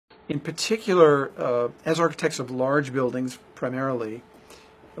In particular, as architects of large buildings primarily,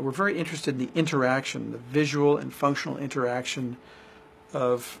 we're very interested in the interaction, the visual and functional interaction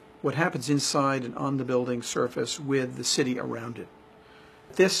of what happens inside and on the building surface with the city around it.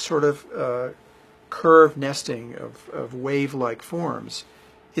 This sort of curved nesting of wave-like forms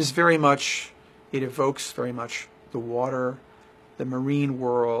is very much, it evokes very much the water, the marine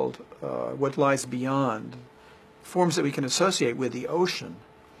world, what lies beyond. Forms that we can associate with the ocean,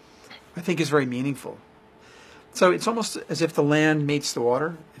 I think, is very meaningful. So it's almost as if the land meets the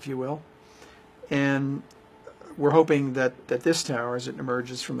water, if you will. And we're hoping that this tower, as it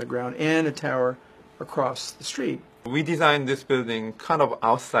emerges from the ground, and a tower across the street. We designed this building kind of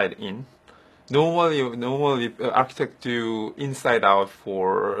outside in. Normally architects do inside out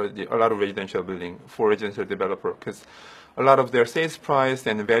for a lot of residential building, for residential developer, because a lot of their sales price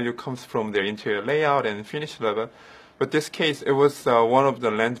and value comes from their interior layout and finish level. But this case, it was one of the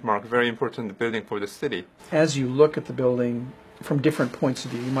landmark, very important building for the city. As you look at the building from different points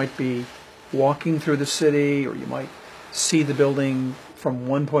of view, you might be walking through the city, or you might see the building from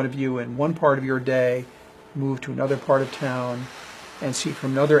one point of view in one part of your day, move to another part of town, and see it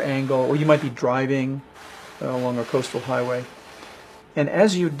from another angle, or you might be driving along a coastal highway. And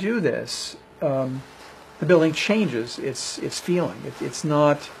as you do this, the building changes its feeling.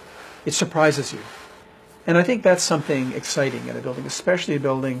 It surprises you. And I think that's something exciting in a building, especially a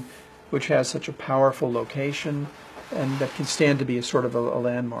building which has such a powerful location and that can stand to be a sort of a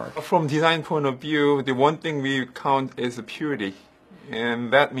landmark. From design point of view, the one thing we count is purity.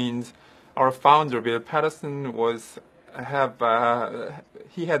 And that means our founder, Bill Patterson,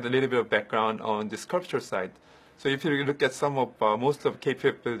 he had a little bit of background on the sculpture side. So if you look at most of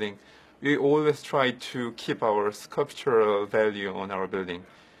KPF building, we always try to keep our sculptural value on our building.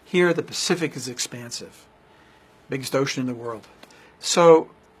 Here, the Pacific is expansive, biggest ocean in the world.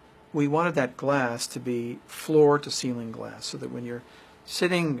 So we wanted that glass to be floor-to-ceiling glass, so that when you're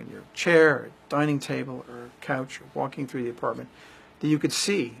sitting in your chair, or dining table, or couch, or walking through the apartment, that you could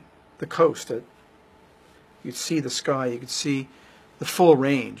see the coast, that you'd see the sky, you could see the full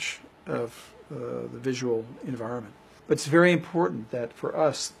range of the visual environment. But it's very important that for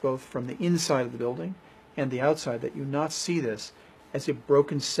us, both from the inside of the building and the outside, that you not see this as a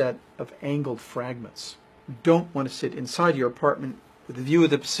broken set of angled fragments. You don't want to sit inside your apartment with a view of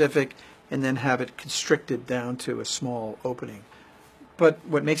the Pacific and then have it constricted down to a small opening. But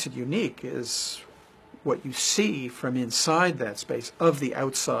what makes it unique is what you see from inside that space of the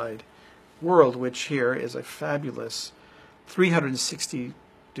outside world, which here is a fabulous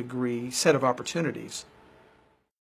 360-degree set of opportunities